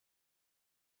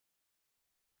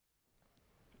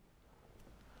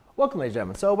Welcome, ladies and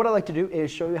gentlemen. So what I'd like to do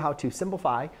is show you how to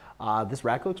simplify this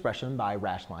radical expression by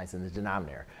rationalizing the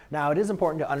denominator. Now, it is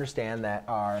important to understand that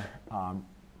our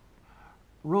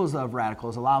rules of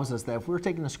radicals allows us that if we're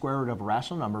taking the square root of a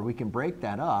rational number, we can break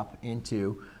that up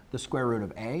into the square root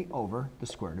of a over the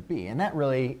square root of b. And that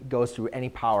really goes through any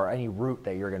power, any root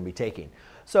that you're going to be taking.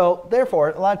 So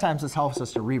therefore, a lot of times this helps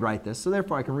us to rewrite this. So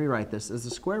therefore, I can rewrite this as the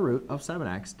square root of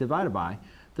 7x divided by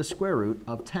the square root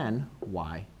of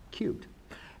 10y cubed.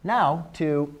 Now,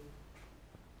 to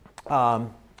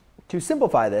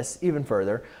simplify this even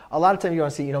further, a lot of times you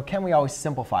want to see, can we always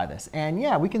simplify this? And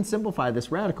yeah, we can simplify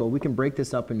this radical. We can break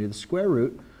this up into the square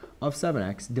root of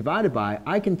 7x divided by,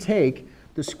 I can take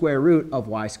the square root of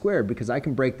y squared because I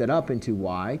can break that up into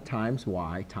y times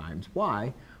y times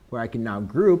y, where I can now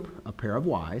group a pair of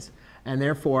y's. And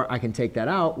therefore, I can take that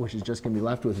out, which is just going to be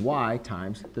left with y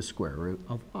times the square root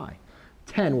of y.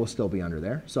 10 will still be under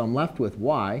there. So I'm left with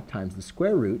y times the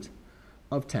square root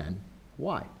of 10y.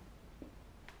 All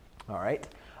right.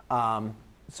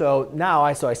 So now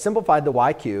I simplified the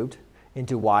y cubed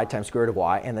into y times square root of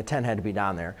y, and the 10 had to be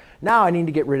down there. Now I need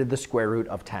to get rid of the square root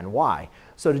of 10y.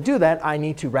 So to do that, I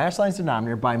need to rationalize the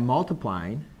denominator by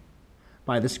multiplying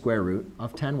by the square root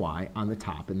of 10y on the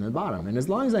top and the bottom. And as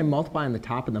long as I multiply on the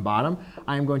top and the bottom,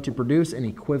 I am going to produce an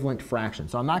equivalent fraction.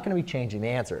 So I'm not going to be changing the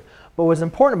answer. But what's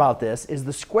important about this is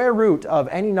the square root of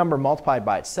any number multiplied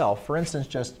by itself, for instance,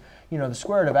 just the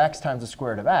square root of x times the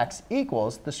square root of x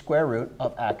equals the square root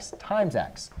of x times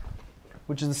x,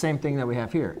 which is the same thing that we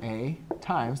have here. A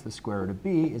times the square root of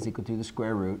b is equal to the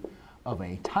square root of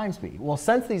a times b. Well,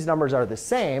 since these numbers are the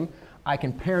same, I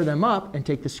can pair them up and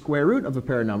take the square root of a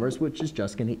pair of numbers, which is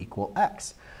just going to equal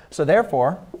x. So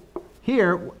therefore,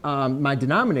 here, my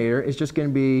denominator is just going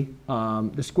to be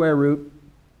the square root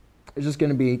is just going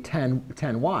to be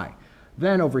 10y.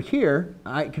 Then over here,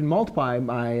 I can multiply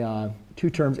my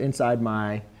two terms inside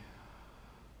my,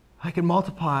 I can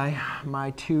multiply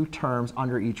my two terms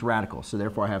under each radical. So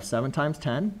therefore, I have 7 times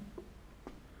 10,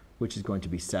 which is going to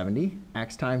be 70.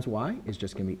 X times y is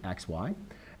just going to be xy.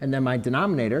 And then my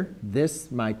denominator,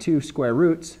 my two square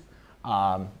roots,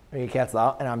 you cancel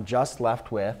out, and I'm just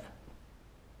left with,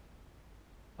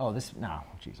 so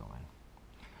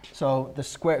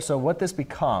what this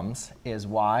becomes is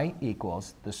y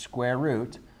equals the square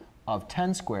root of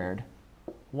 10 squared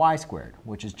y squared,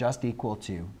 which is just equal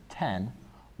to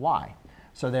 10y.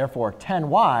 So therefore,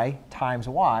 10y times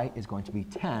y is going to be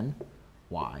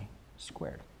 10y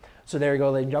squared. So there you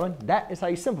go, ladies and gentlemen. That is how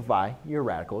you simplify your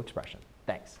radical expression.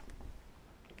 Thanks.